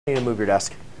need to move your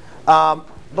desk. But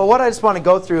what I just want to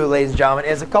go through, ladies and gentlemen,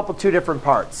 is two different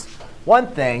parts. One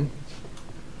thing,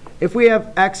 if we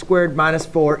have x squared minus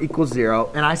 4 equals 0,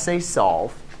 and I say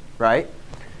solve, right?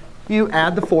 You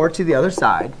add the 4 to the other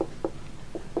side,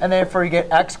 and therefore you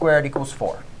get x squared equals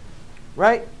 4,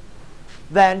 right?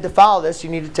 Then to follow this, you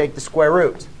need to take the square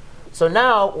root. So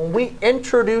now, when we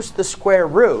introduce the square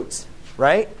roots,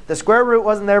 right? The square root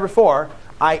wasn't there before.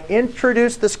 I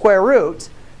introduced the square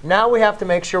roots. Now we have to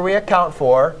make sure we account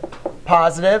for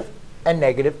positive and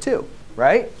negative 2,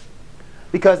 right?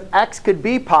 Because x could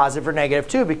be positive or negative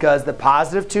 2 because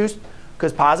positive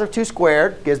 2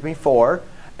 squared gives me 4,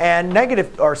 and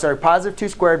positive 2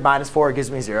 squared minus 4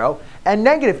 gives me 0, and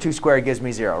negative 2 squared gives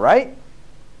me 0, right?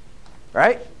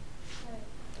 Right?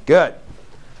 Good.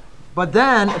 But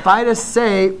then if I just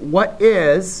say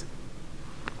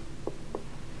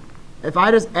if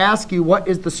I just ask you what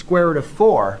is the square root of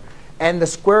 4, and the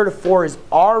square root of 4 is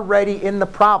already in the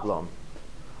problem,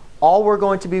 all we're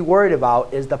going to be worried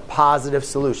about is the positive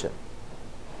solution.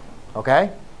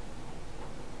 OK?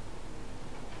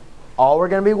 All we're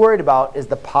going to be worried about is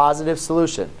the positive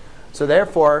solution. So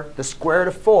therefore, the square root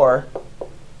of 4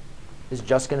 is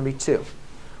just going to be 2.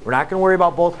 We're not going to worry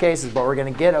about both cases, but we're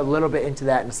going to get a little bit into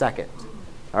that in a second.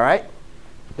 All right?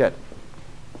 Good.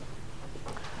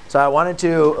 So I wanted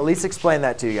to at least explain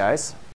that to you guys.